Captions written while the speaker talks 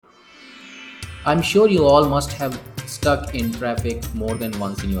I'm sure you all must have stuck in traffic more than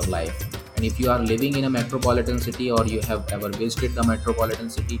once in your life. And if you are living in a metropolitan city or you have ever visited the metropolitan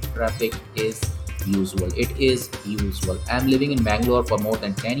city, traffic is usual. It is usual. I'm living in Bangalore for more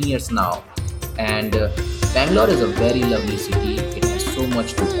than 10 years now. And Bangalore is a very lovely city. It has so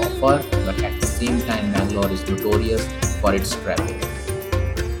much to offer, but at the same time, Bangalore is notorious for its traffic.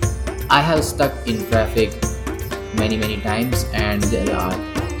 I have stuck in traffic many times, and there are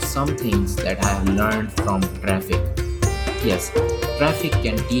some things that I have learned from traffic. Yes, traffic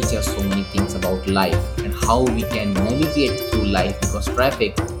can teach us so many things about life and how we can navigate through life, because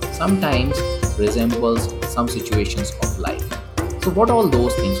traffic sometimes resembles some situations of life. So what all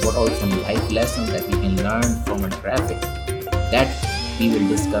those things, what all some life lessons that we can learn from a traffic, that we will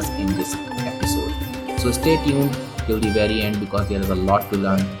discuss in this episode. So stay tuned till the very end, because there is a lot to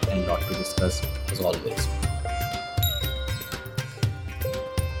learn and lot to discuss as always.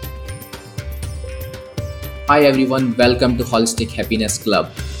 Hi everyone, welcome to Holistic Happiness Club.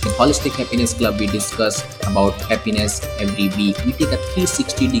 In Holistic Happiness Club, we discuss about happiness every week. We take a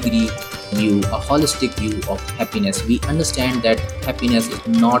 360-degree view, a holistic view of happiness. We understand that happiness is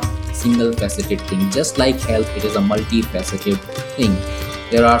not single-faceted thing. Just like health, it is a multifaceted thing.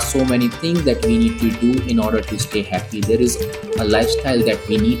 There are so many things that we need to do in order to stay happy. There is a lifestyle that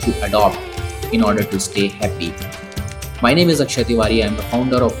we need to adopt in order to stay happy. My name is Akshay Tiwari. I am the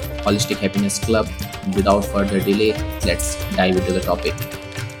founder of Holistic Happiness Club. Without further delay, let's dive into the topic.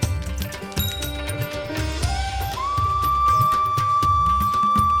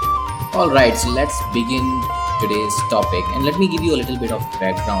 Alright, so let's begin today's topic. And let me give you a little bit of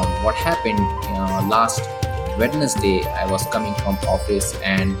background. What happened last Wednesday? I was coming from office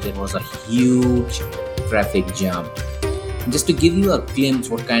and there was a huge traffic jam. Just to give you a glimpse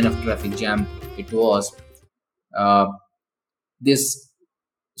what kind of traffic jam it was, uh, this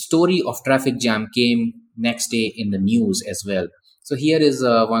story of traffic jam came next day in the news as well. So here is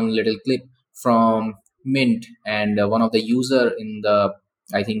one little clip from Mint, and one of the user in the,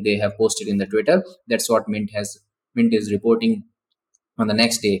 I think they have posted in the Twitter. That's what Mint is reporting on the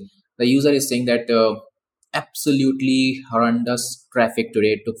next day. The user is saying that absolutely horrendous traffic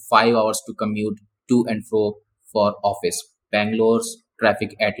today. It took 5 hours to commute to and fro for office. Bangalore's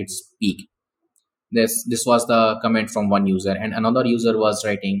traffic at its peak. This was the comment from one user, and another user was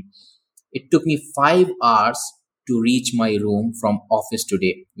writing, it took me 5 hours to reach my room from office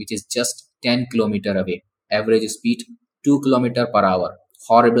today, which is just 10 kilometer away. Average speed 2 kilometer per hour.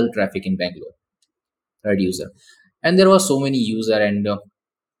 Horrible traffic in Bangalore. Third user. And there were so many user, and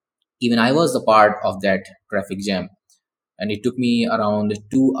even I was the part of that traffic jam, and it took me around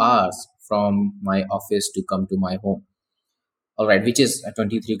 2 hours from my office to come to my home. All right, which is a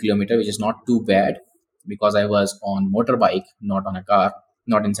 23 kilometer, which is not too bad, because I was on motorbike, not on a car,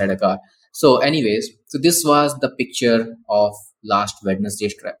 not inside a car. So anyways, so this was the picture of last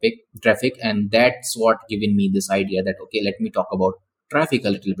Wednesday's traffic, and that's what given me this idea that okay, let me talk about traffic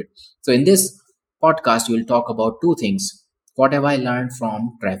a little bit. So in this podcast we will talk about two things: what have I learned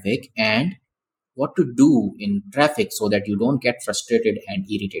from traffic, and what to do in traffic so that you don't get frustrated and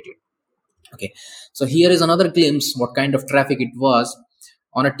irritated. Okay, so here is another glimpse what kind of traffic it was.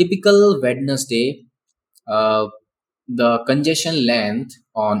 On a typical Wednesday, uh, the congestion length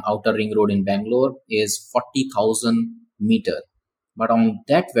on Outer Ring Road in Bangalore is 40,000 meter. But on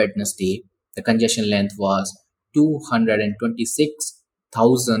that Wednesday, the congestion length was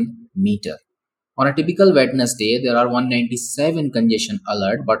 226,000 meter. On a typical Wednesday, there are 197 congestion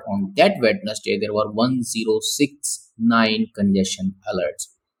alert, but on that Wednesday, there were 1069 congestion alerts.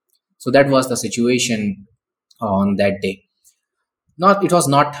 So that was the situation on that day. Not, it was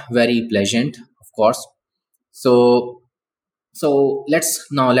not very pleasant, of course. So let's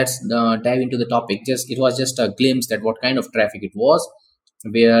dive into the topic. Just it was just a glimpse that what kind of traffic it was,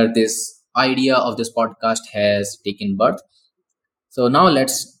 where this idea of this podcast has taken birth. So now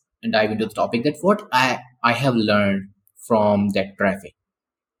let's dive into the topic, that what I have learned from that traffic.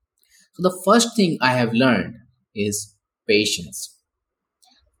 So the first thing I have learned is patience.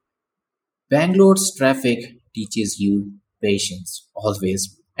 Bangalore's traffic teaches you patience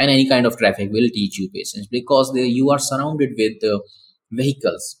always, and any kind of traffic will teach you patience, because you are surrounded with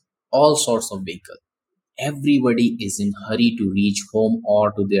vehicles, all sorts of vehicles. Everybody is in hurry to reach home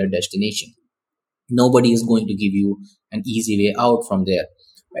or to their destination. Nobody is going to give you an easy way out from there,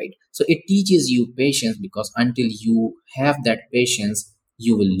 right? So it teaches you patience, because until you have that patience,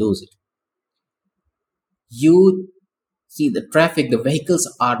 you will lose it. You see the traffic, the vehicles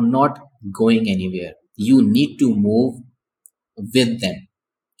are not going anywhere. You need to move with them,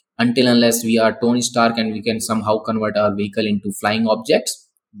 until unless we are Tony Stark and we can somehow convert our vehicle into flying objects,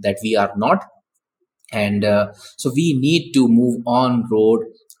 that we are not. and so we need to move on road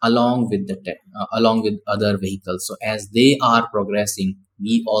along with along with other vehicles. So as they are progressing,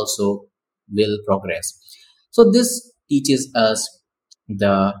 we also will progress. So this teaches us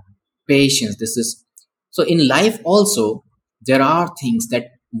the patience. This is so in life also, there are things that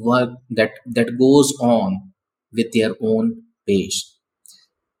work, that goes on with their own pace.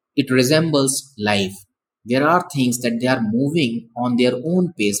 It resembles life. There are things that they are moving on their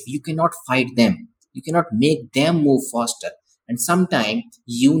own pace. You cannot fight them. You cannot make them move faster. And sometimes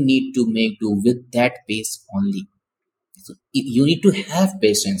you need to make do with that pace only. So you need to have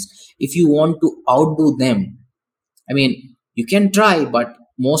patience if you want to outdo them. I mean, you can try, but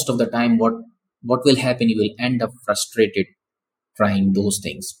most of the time, what will happen? You will end up frustrated trying those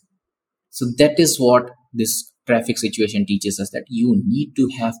things. So that is what this traffic situation teaches us, that you need to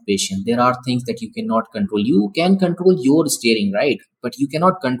have patience. There are things that you cannot control. You can control your steering, right? But you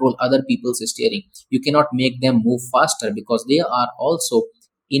cannot control other people's steering. You cannot make them move faster because they are also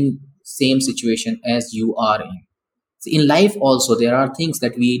in same situation as you are in. So in life also, there are things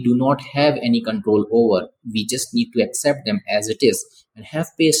that we do not have any control over. We just need to accept them as it is and have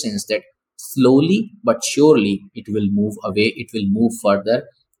patience that slowly but surely it will move away, it will move further,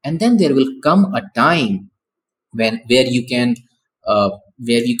 and then there will come a time when where you can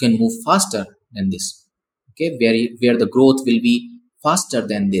move faster than this. Okay, where the growth will be faster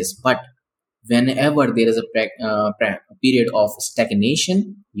than this. But whenever there is a period of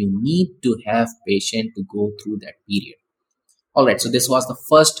stagnation, you need to have patience to go through that period. All right, so this was the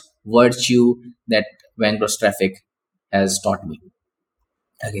first virtue that Bangalore traffic has taught me.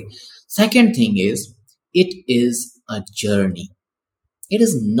 Okay, second thing is, it is a journey. It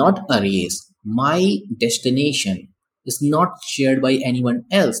is not a race. My destination is not shared by anyone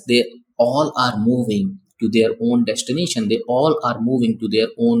else. They all are moving to their own destination. They all are moving to their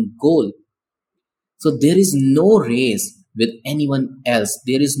own goal. So there is no race with anyone else.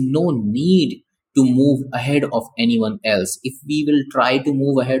 There is no need to move ahead of anyone else. If we will try to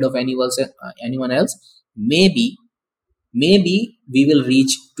move ahead of anyone else, maybe we will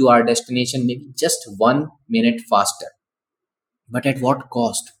reach to our destination maybe just 1 minute faster. But at what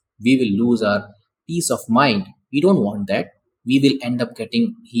cost? We will lose our peace of mind. We don't want that. We will end up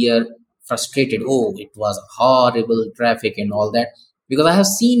getting here frustrated. Oh, it was horrible traffic and all that. Because I have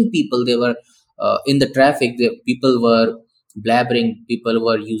seen people, they were in the traffic, the people were blabbering, people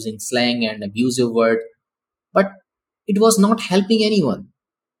were using slang and abusive word, but it was not helping anyone,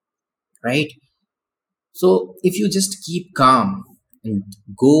 right? So if you just keep calm and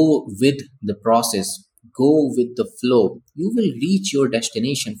go with the process, go with the flow, you will reach your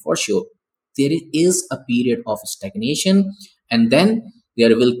destination for sure. There is a period of stagnation, and then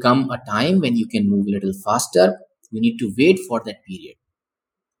there will come a time when you can move a little faster. You need to wait for that period.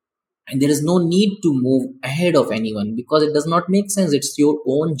 And there is no need to move ahead of anyone because it does not make sense. It's your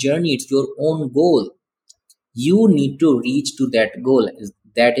own journey, it's your own goal. You need to reach to that goal.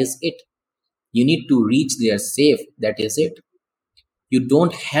 That is it. You need to reach there safe. That is it. You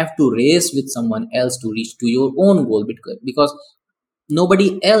don't have to race with someone else to reach to your own goal, because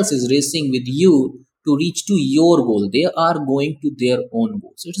nobody else is racing with you to reach to your goal. They are going to their own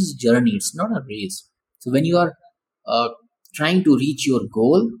goal. So it is a journey, it's not a race. So when you are uh, trying to reach your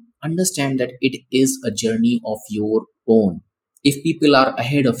goal, understand that it is a journey of your own. If people are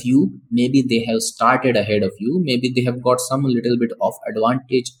ahead of you, maybe they have started ahead of you, maybe they have got some little bit of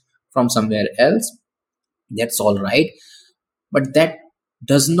advantage from somewhere else. That's all right, but that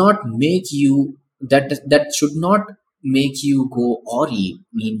does not make you, that should not make you go ori.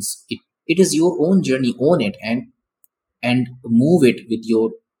 Means it is your own journey. Own it and move it with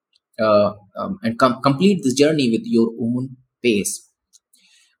your and complete this journey with your own pace.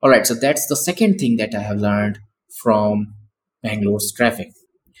 All right, so that's the second thing that I have learned from Bangalore's traffic.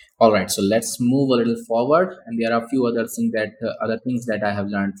 All right, so let's move a little forward, and there are a few other things that I have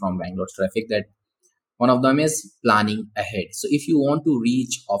learned from Bangalore's traffic. That one of them is planning ahead. So if you want to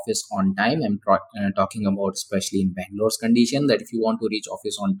reach office on time, I'm talking about especially in Bangalore's condition, that if you want to reach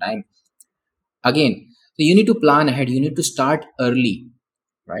office on time, again, so you need to plan ahead. You need to start early,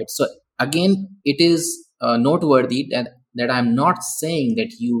 right? So again, it is noteworthy that I'm not saying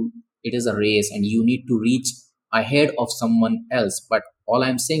that it is a race and you need to reach ahead of someone else, but all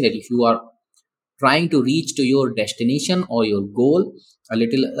I'm saying that if you are trying to reach to your destination or your goal a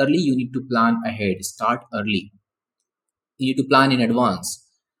little early, you need to plan ahead, start early. You need to plan in advance,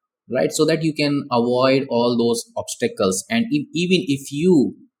 right? So that you can avoid all those obstacles. And even if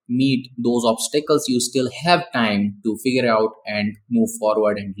you meet those obstacles, you still have time to figure out and move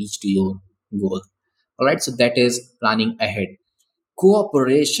forward and reach to your goal. All right, so that is planning ahead.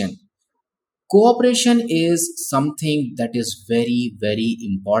 Cooperation. Cooperation is something that is very, very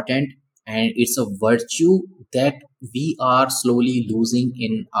important, and it's a virtue that we are slowly losing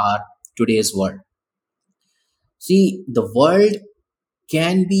in our today's world. See, the world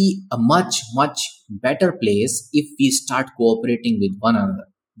can be a much, much better place if we start cooperating with one another.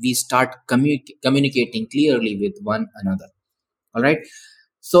 We start communicating clearly with one another. All right.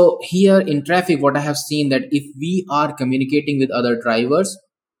 So here in traffic, what I have seen that if we are communicating with other drivers,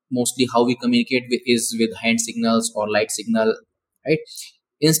 mostly how we communicate with is with hand signals or light signal, right?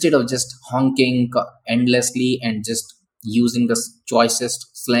 Instead of just honking endlessly and just using the choicest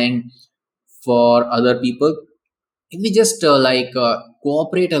slang for other people, if we just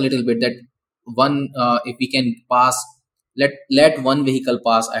cooperate a little bit, that one if we can pass, let one vehicle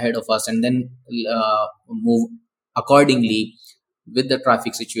pass ahead of us, and then move accordingly with the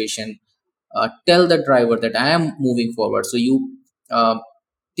traffic situation. Tell the driver that I am moving forward, so you uh,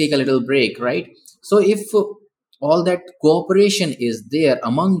 take a little break, right? So if all that cooperation is there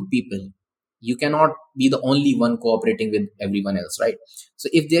among people, you cannot be the only one cooperating with everyone else, right? So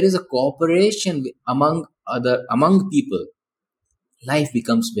if there is a cooperation among people, life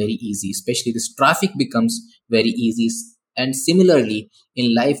becomes very easy, especially this traffic becomes very easy. And similarly,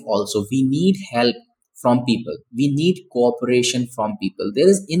 in life also, we need help from people, we need cooperation from people. There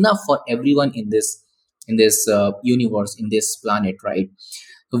is enough for everyone in this universe, in this planet, right?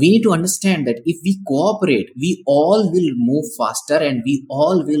 So we need to understand that if we cooperate, we all will move faster, and we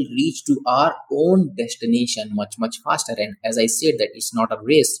all will reach to our own destination much, much faster. And as I said, that it's not a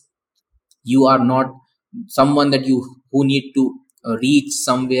race. You are not someone that you who need to reach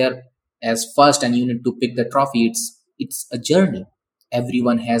somewhere as first, and you need to pick the trophy. It's a journey.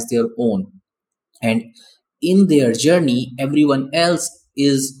 Everyone has their own, and in their journey, everyone else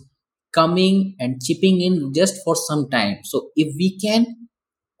is coming and chipping in just for some time. So if we can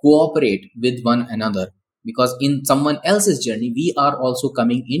cooperate with one another, because in someone else's journey we are also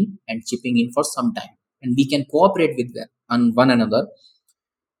coming in and chipping in for some time, and we can cooperate with them on one another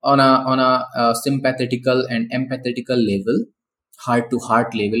on a sympathetical and empathetical level, heart to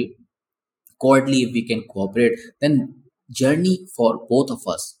heart level, cordially. If we can cooperate, then journey for both of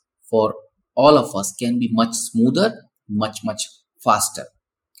us, for all of us, can be much smoother, much, much faster,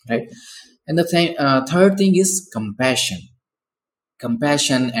 right? And the third thing is compassion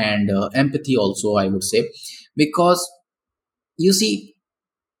and empathy also, I would say. Because you see,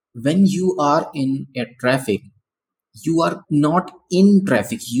 when you are in a traffic, you are not in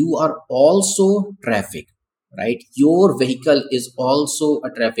traffic, you are also traffic, right? Your vehicle is also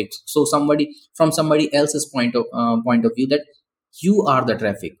a traffic. So somebody, from somebody else's point of view, that you are the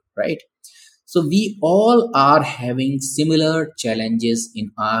traffic, right? So we all are having similar challenges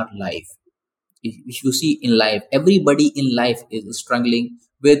in our life. If you see, in life, everybody in life is struggling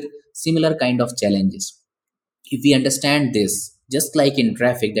with similar kind of challenges. If we understand this, just like in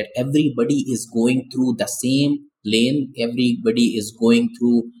traffic, that everybody is going through the same lane, everybody is going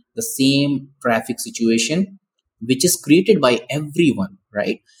through the same traffic situation, which is created by everyone,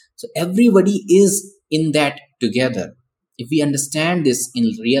 right? So everybody is in that together. If we understand this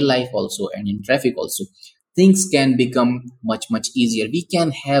in real life also and in traffic also, things can become much, much easier. We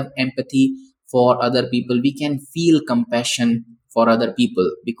can have empathy for other people, we can feel compassion for other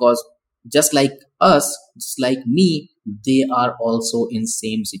people, because just like us, just like me, they are also in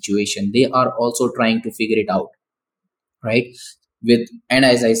same situation, they are also trying to figure it out, right? With, and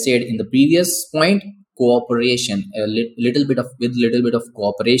as I said in the previous point, cooperation, little bit of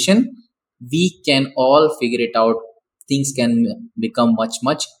cooperation, we can all figure it out. Things can become much,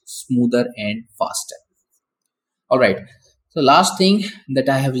 much smoother and faster. All right. So last thing that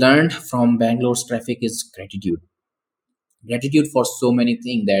I have learned from Bangalore's traffic is gratitude for so many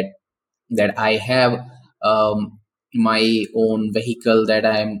things that I have, my own vehicle that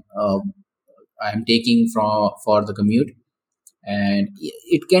I'm taking for the commute. And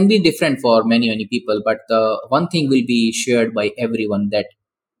it can be different for many people, but the one thing will be shared by everyone, that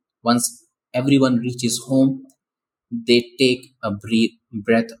once everyone reaches home, they take a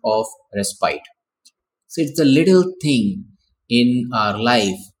breath of respite. So it's a little thing in our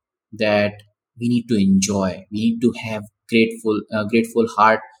life that we need to enjoy. We need to have grateful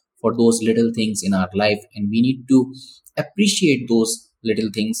heart for those little things in our life, and we need to appreciate those little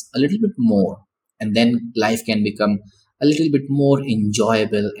things a little bit more. And then life can become a little bit more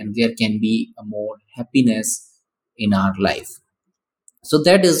enjoyable, and there can be a more happiness in our life. So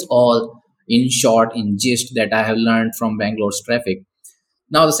that is all, in short, in gist, that I have learned from Bangalore's traffic.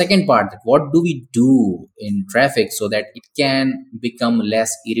 Now, the second part, what do we do in traffic so that it can become less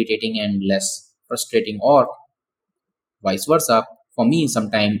irritating and less frustrating, or vice versa? For me,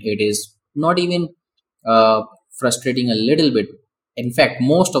 sometimes it is not even uh, frustrating a little bit. In fact,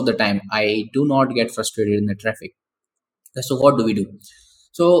 most of the time I do not get frustrated in the traffic. So what do we do?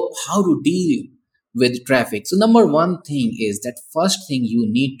 So how to deal with traffic? So number one thing is that first thing you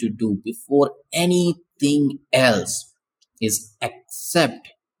need to do before anything else is accept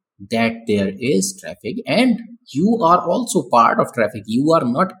that there is traffic and you are also part of traffic. You are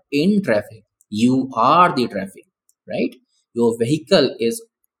not in traffic. You are the traffic, right? Your vehicle is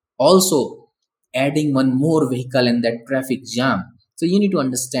also adding one more vehicle in that traffic jam. So you need to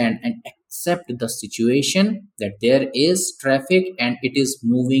understand and accept the situation that there is traffic and it is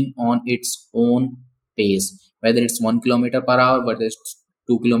moving on its own pace, whether it's 1 kilometer per hour, whether it's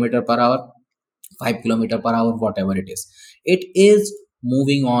 2 kilometer per hour, 5 kilometer per hour, whatever it is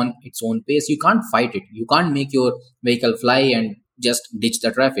moving on its own pace. You can't fight it. You can't make your vehicle fly and just ditch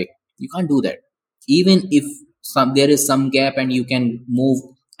the traffic. You can't do that. Even if there is some gap and you can move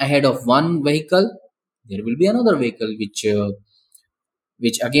ahead of one vehicle, there will be another vehicle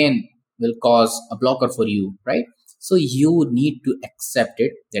which again will cause a blocker for you, right? So you need to accept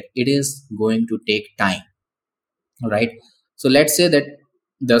it that it is going to take time. All right. So let's say that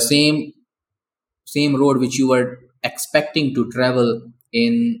the same road which you were expecting to travel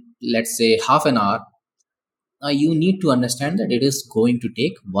in, let's say, half an hour, you need to understand that it is going to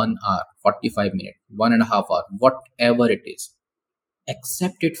take 1 hour, 45 minutes, 1.5 hour, whatever it is.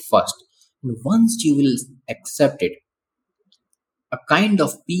 Accept it first. And once you will accept it, a kind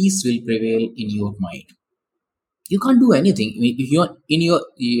of peace will prevail in your mind. You can't do anything. I mean, if you're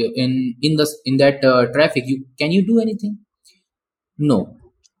in that traffic, you can you do anything? No.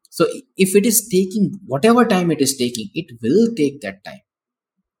 So if it is taking whatever time it is taking, it will take that time.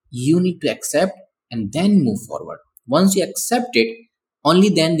 You need to accept and then move forward. Once you accept it, only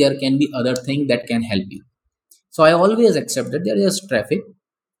then there can be other thing that can help you. So I always accept that there is traffic.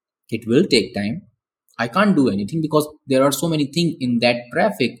 It will take time. I can't do anything because there are so many things in that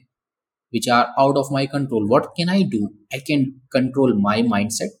traffic which are out of my control. What can I do? I can control my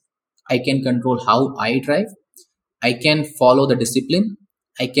mindset. I can control how I drive. I can follow the discipline.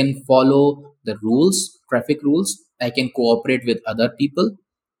 I can follow the rules, traffic rules. I can cooperate with other people.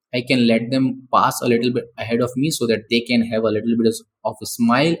 I can let them pass a little bit ahead of me so that they can have a little bit of a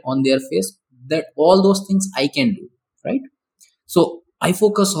smile on their face. That all those things I can do, right? So I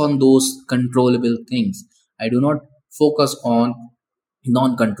focus on those controllable things. I do not focus on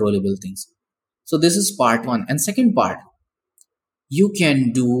non-controllable things. So this is part one. And second part, you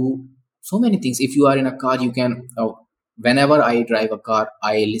can do so many things. If you are in a car, you can whenever I drive a car,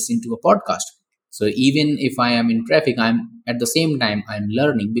 I listen to a podcast. So even if I am in traffic, I'm at the same time I'm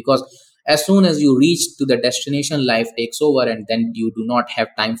learning, because as soon as you reach to the destination, life takes over and then you do not have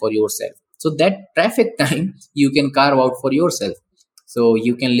time for yourself. So that traffic time you can carve out for yourself. So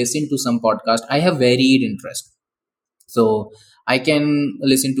you can listen to some podcast. I have varied interest. So I can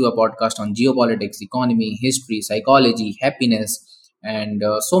listen to a podcast on geopolitics, economy, history, psychology, happiness, and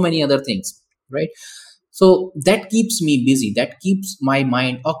so many other things, right? So that keeps me busy. That keeps my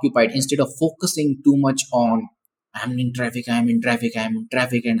mind occupied instead of focusing too much on I'm in traffic, I'm in traffic, I'm in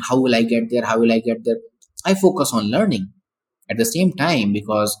traffic, and how will I get there? How will I get there? I focus on learning at the same time,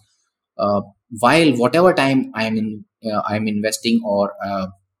 because uh, while whatever time I'm investing, or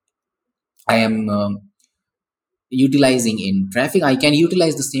I am utilizing in traffic, I can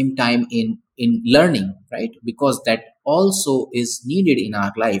utilize the same time in learning, right? Because that also is needed in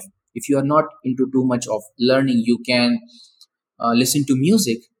our life. If you are not into too much of learning, you can listen to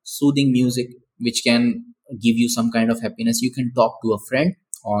music, soothing music, which can give you some kind of happiness. You can talk to a friend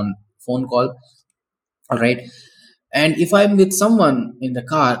on phone call. All right. And if I'm with someone in the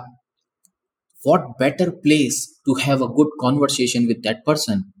car, what better place to have a good conversation with that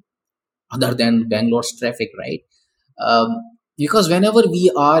person other than Bangalore's traffic, right? um, because whenever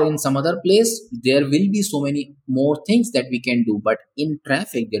we are in some other place, there will be so many more things that we can do, but in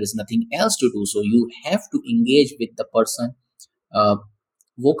traffic there is nothing else to do. So you have to engage with the person uh,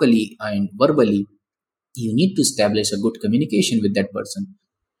 vocally and verbally. You need to establish a good communication with that person.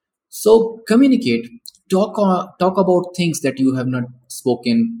 So communicate, talk about things that you have not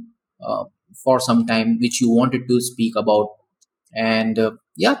spoken uh, for some time, which you wanted to speak about. And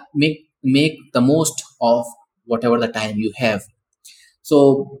yeah, make the most of whatever the time you have.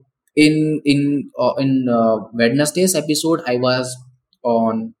 So in Wednesday's episode, I was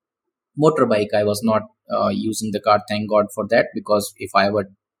on motorbike. I was not using the car. Thank God for that, because if I would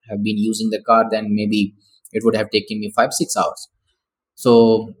have been using the car, then maybe it would have taken me 5 6 hours.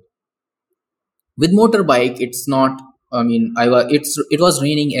 So with motorbike, it's not. I mean, it was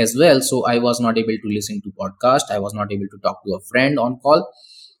raining as well, so I was not able to listen to podcast. I was not able to talk to a friend on call.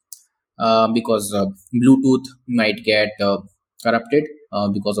 because Bluetooth might get corrupted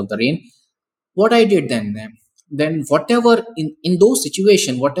because of the rain. What I did then whatever in those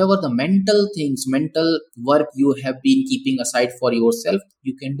situations, whatever the mental things, mental work you have been keeping aside for yourself,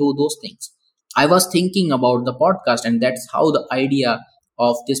 you can do those things. I was thinking about the podcast, and that's how the idea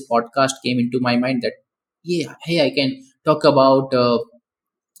of this podcast came into my mind. That yeah, hey, I can talk about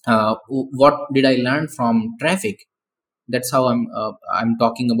what did I learn from traffic. That's how I'm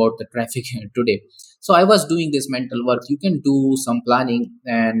talking about the traffic today. So I was doing this mental work. You can do some planning,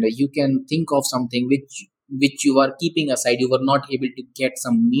 and you can think of something which you are keeping aside. You were not able to get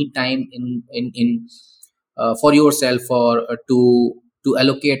some me time in for yourself, or to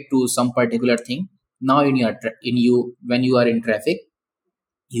allocate to some particular thing. Now in your in you when you are in traffic,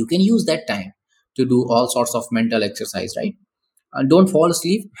 you can use that time to do all sorts of mental exercise, right? And don't fall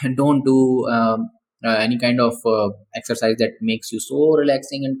asleep, and don't do any kind of exercise that makes you so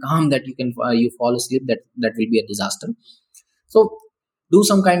relaxing and calm that you fall asleep. That will be a disaster. So do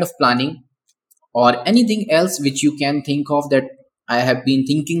some kind of planning, or anything else which you can think of, that I have been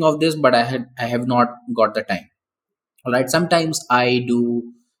thinking of this, but I have not got the time. All right, sometimes I do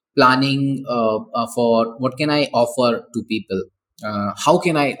planning for what can I offer to people, how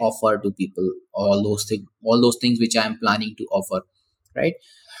can I offer to people, all those things which I am planning to offer, right?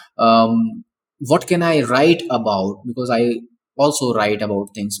 um, what can I write about, because I also write about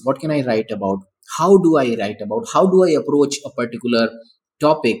things. What can I write about, how do I write about, how do I approach a particular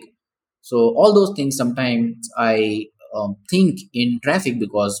topic? So all those things sometimes I think in traffic,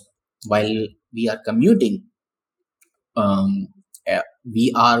 because while we are commuting, um,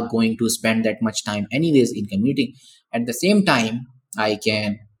 we are going to spend that much time anyways in commuting. At the same time, I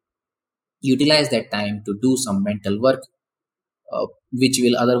can utilize that time to do some mental work, which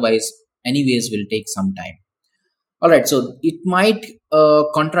will otherwise anyways will take some time. All right, so it might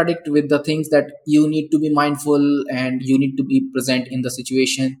contradict with the things that you need to be mindful and you need to be present in the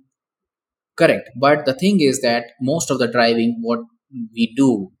situation. Correct, but the thing is that most of the driving, what we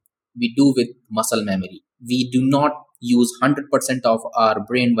do with muscle memory. We do not use 100% of our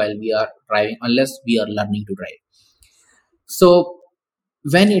brain while we are driving, unless we are learning to drive. So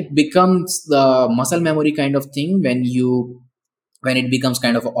when it becomes the muscle memory kind of thing, when it becomes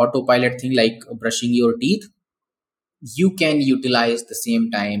kind of an autopilot thing, like brushing your teeth, you can utilize the same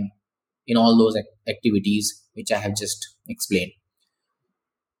time in all those activities which I have just explained.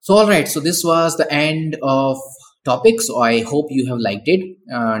 So, all right. So this was the end of topic. So I hope you have liked it.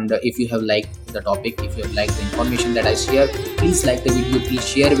 And if you have liked the topic, if you have liked the information that I share, please like the video. Please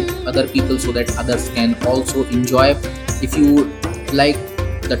share with other people so that others can also enjoy. If you like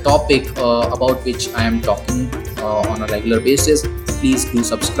the topic about which I am talking on a regular basis, please do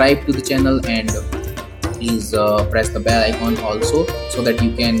subscribe to the channel, and please press the bell icon also, so that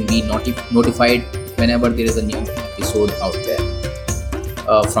you can be notified whenever there is a new episode out there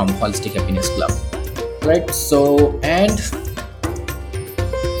from Holistic Happiness Club. Right, so and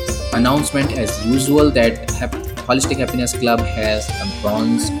announcement as usual that Holistic Happiness Club has a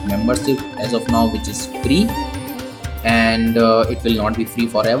bronze membership as of now, which is free, and it will not be free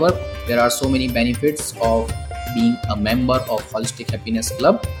forever. There are so many benefits of being a member of Holistic Happiness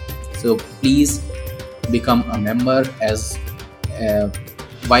Club, so please become a member as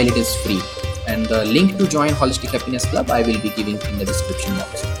while it is free. And the link to join Holistic Happiness Club I will be giving in the description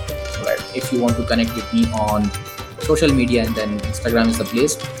box. Right. If you want to connect with me on social media, and then Instagram is the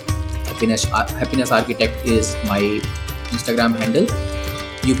place. Happiness Architect is my Instagram handle.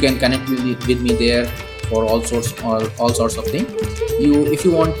 You can connect with me there for all sorts of things. If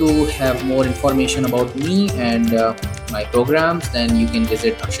you want to have more information about me and my programs, then you can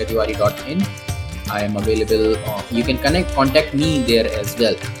visit akshatiwari.in. I am available. You can contact me there as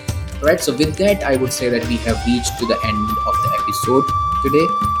well. Right. So with that, I would say that we have reached to the end of the episode today.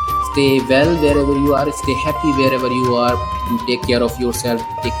 Stay well wherever you are. Stay happy wherever you are. You take care of yourself.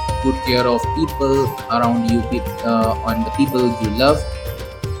 Take good care of people around you, and the people you love.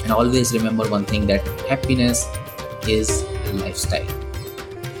 And always remember one thing, that happiness is a lifestyle.